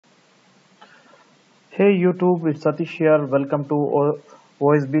Hey YouTube, it's Satish here. Welcome to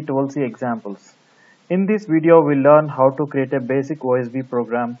OSB 12C examples. In this video, we'll learn how to create a basic OSB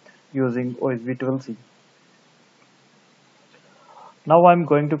program using OSB 12C. Now I'm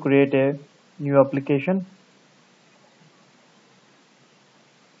going to create a new application.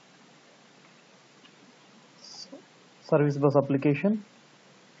 Service bus application,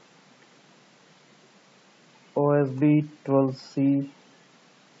 OSB 12C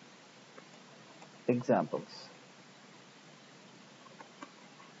examples.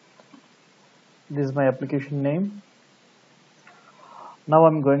 This is my application name. Now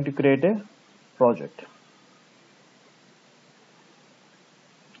I'm going to create a project.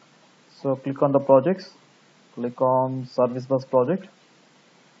 So click on the projects, click on service bus project,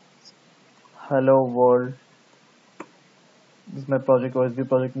 hello world. This is my project OSB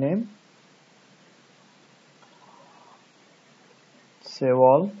project name. Save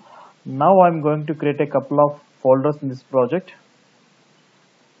all. Now I'm going to create a couple of folders in this project.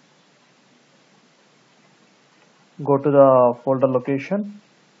 Go to the folder location,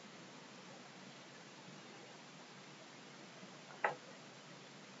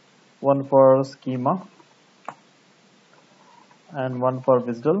 one for schema and one for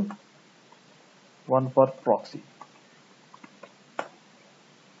visual, one for proxy.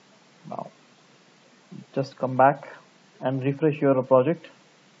 Now just come back and refresh your project.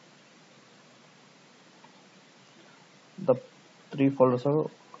 The three folders are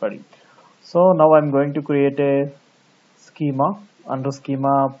ready. So now I'm going to create a schema under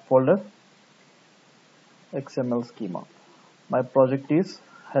schema folder, XML schema. My project is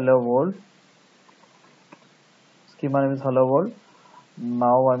hello world. Schema name is hello world.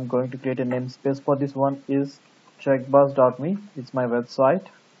 Now I'm going to create a namespace for this one is checkbus.me. It's my website.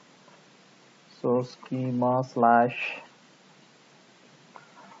 So schema slash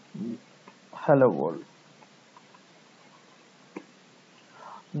hello world.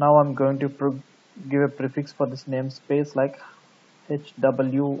 Now I'm going to give a prefix for this namespace like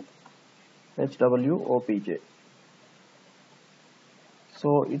hwopj.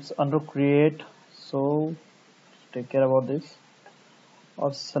 So it's under create. So take care about this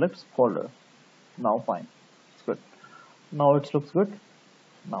or select folder. Now fine, it's good. Now it looks good.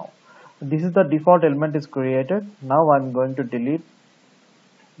 Now this is the default element is created. Now I'm going to delete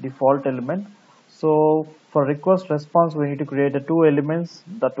default element. So for request response we need to create the two elements.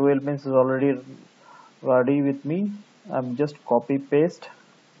 The two elements is already ready with me. I'm just copy paste.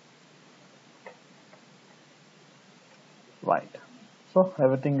 Right, so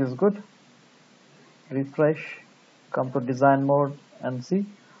everything is good. Refresh, come to design mode and see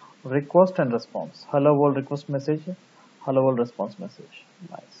request and response. Hello world request message, hello world response message.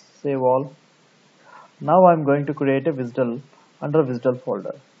 Nice. Save all. Now I'm going to create a visual under visual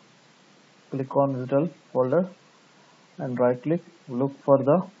folder. Click on visual folder and right click, look for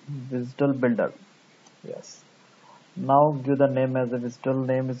the visual builder. Yes. Now give the name as a visual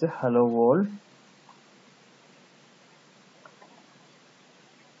name is a hello world.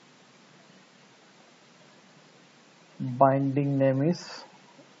 Binding name is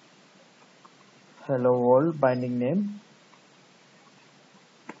hello world binding name,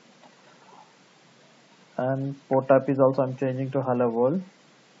 and port type is also I'm changing to hello world,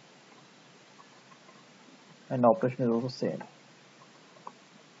 and operation is also same.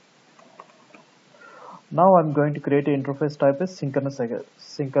 Now I'm going to create an interface type as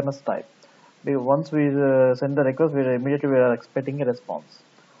synchronous type. Once we send the request, we are expecting a response.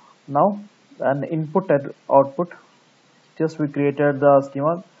 Now an input and output, just we created the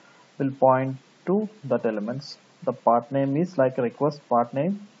schema will point to that elements. The part name is like a request part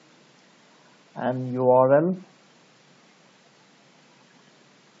name and URL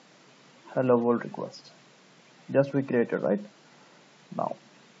hello world request. Just we created right now,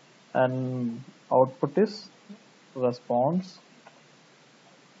 and output is response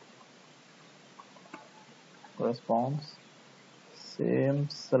same,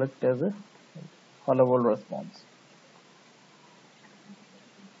 select as a hello world response.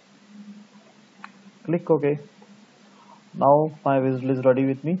 Click OK. Now my visual is ready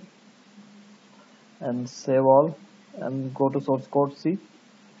with me, and save all and go to source code. See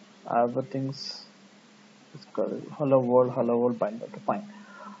everything's hello world binder. Fine.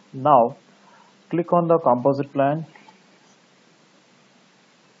 Now click on the composite plan,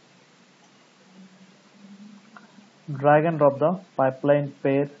 drag and drop the pipeline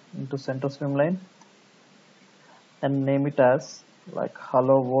pair into center swimlane and name it as like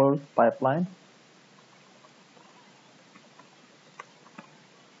hello world pipeline.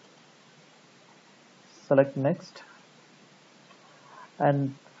 Select next,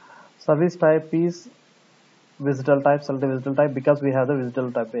 and service type is Visible type, select the visible type because we have the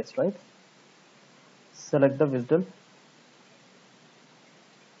visible type base, right? Select the visible.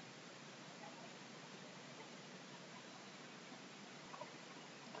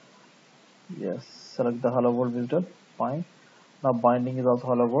 Yes, select the hello world visible. Fine. Now binding is also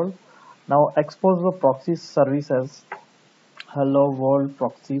hello world. Now expose the proxy service as hello world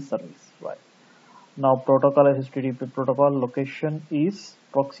proxy service, right? Now protocol is HTTP protocol. Location is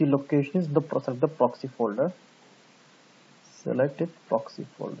proxy location is select the proxy folder. Select it proxy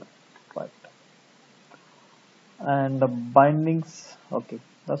folder, right? And the bindings, okay,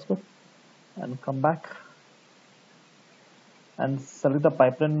 that's good. And come back and select the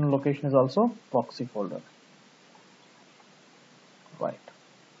pipeline location is also proxy folder, right?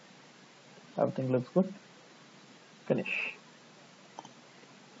 Everything looks good. Finish.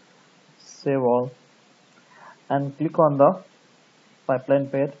 Save all and click on the pipeline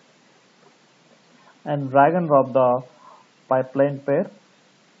pair and drag and drop the pipeline pair,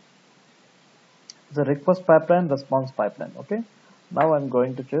 the request pipeline, response pipeline. Okay, now I'm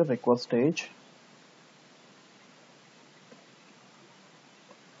going to choose request stage,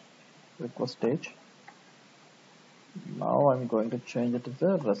 request stage. Now I'm going to change it to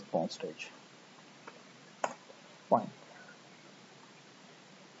the response stage. Fine.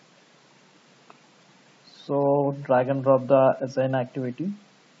 So drag and drop the assign activity.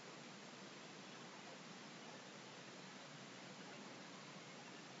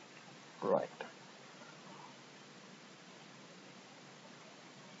 Right.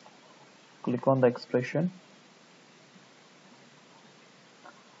 Click on the expression.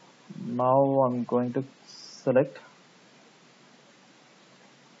 Now I'm going to select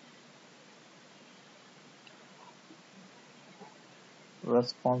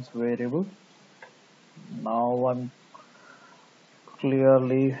response variable. Now I'm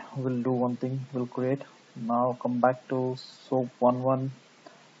clearly will do one thing, will create. Now come back to soap11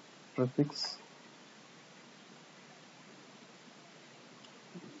 prefix.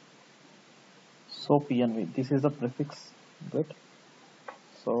 Soap env. This is the prefix. Good.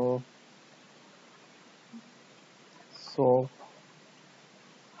 So soap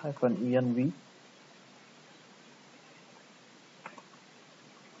hyphen env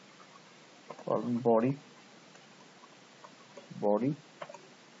for body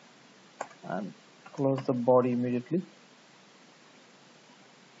and close the body immediately.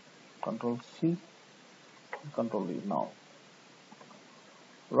 Control C, Control V now.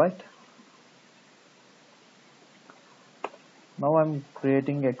 Right. Now I'm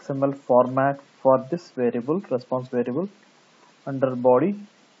creating XML format for this variable, response variable, under body,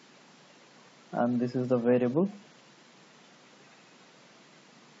 and this is the variable.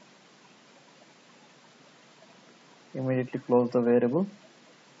 Immediately close the variable.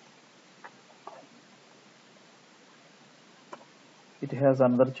 It has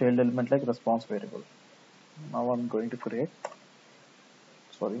another child element like response variable. Now I'm going to create,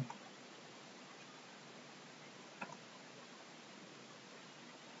 sorry,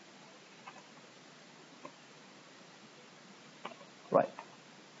 right.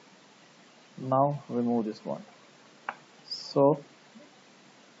 Now remove this one. So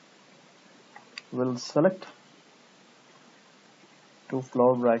we'll select two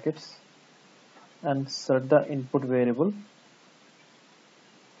flower brackets and set the input variable,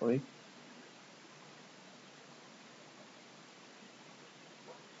 sorry,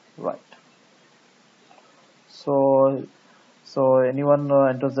 right. So anyone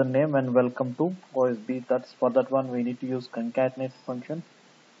enters the name and welcome to OSB. That's for that one we need to use concatenate function.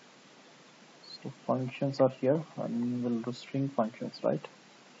 So functions are here and we'll do string functions, right?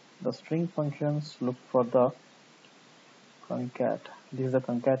 The string functions look for the concat. This is the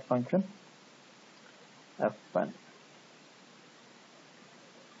concat function. fn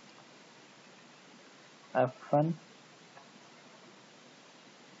fn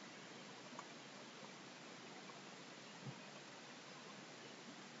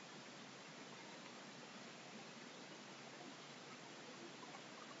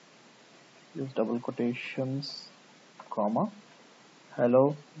use double quotations, comma,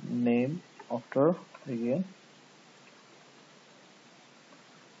 hello name after again.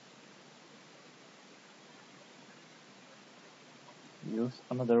 Use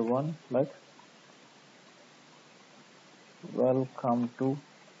another one like welcome to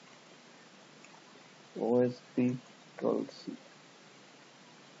OSB 12C.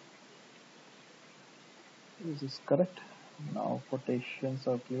 This is correct. Now quotations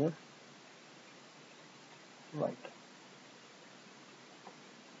are clear. Right.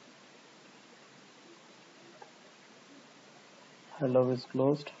 Hello is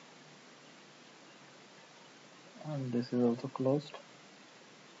closed. and this is also closed.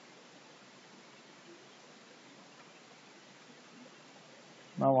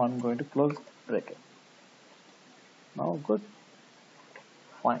 Now I'm going to close bracket. Now good,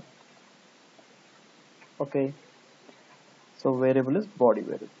 fine. Okay, so variable is body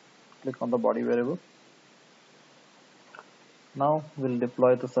variable. Click on the body variable. Now we'll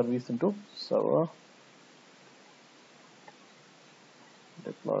deploy the service into server.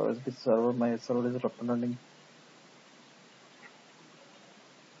 Deploy OSB server. My server is up and running.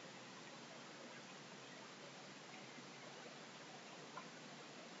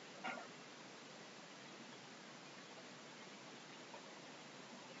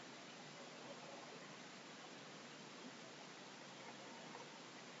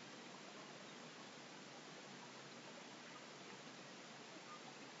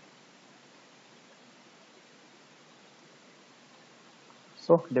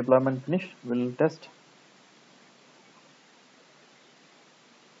 So deployment finished. We'll test.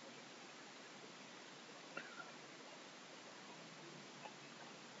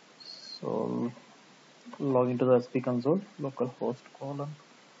 So log into the OSB console. Localhost colon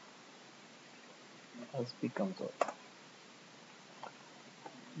OSB console.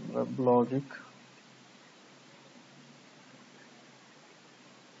 Web logic.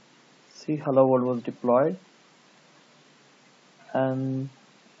 See, hello world was deployed, and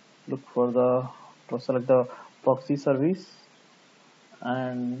look for the select the proxy service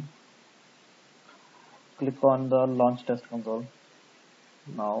and click on the launch test console.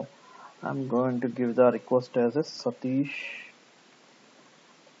 Now I'm going to give the request as a Satish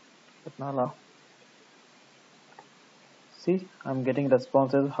Patnala. See, I'm getting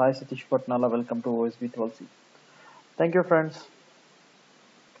responses. Hi Satish Patnala, welcome to OSB 12C. Thank you, friends.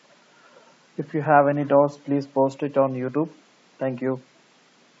 If you have any doubts, please post it on YouTube. Thank you.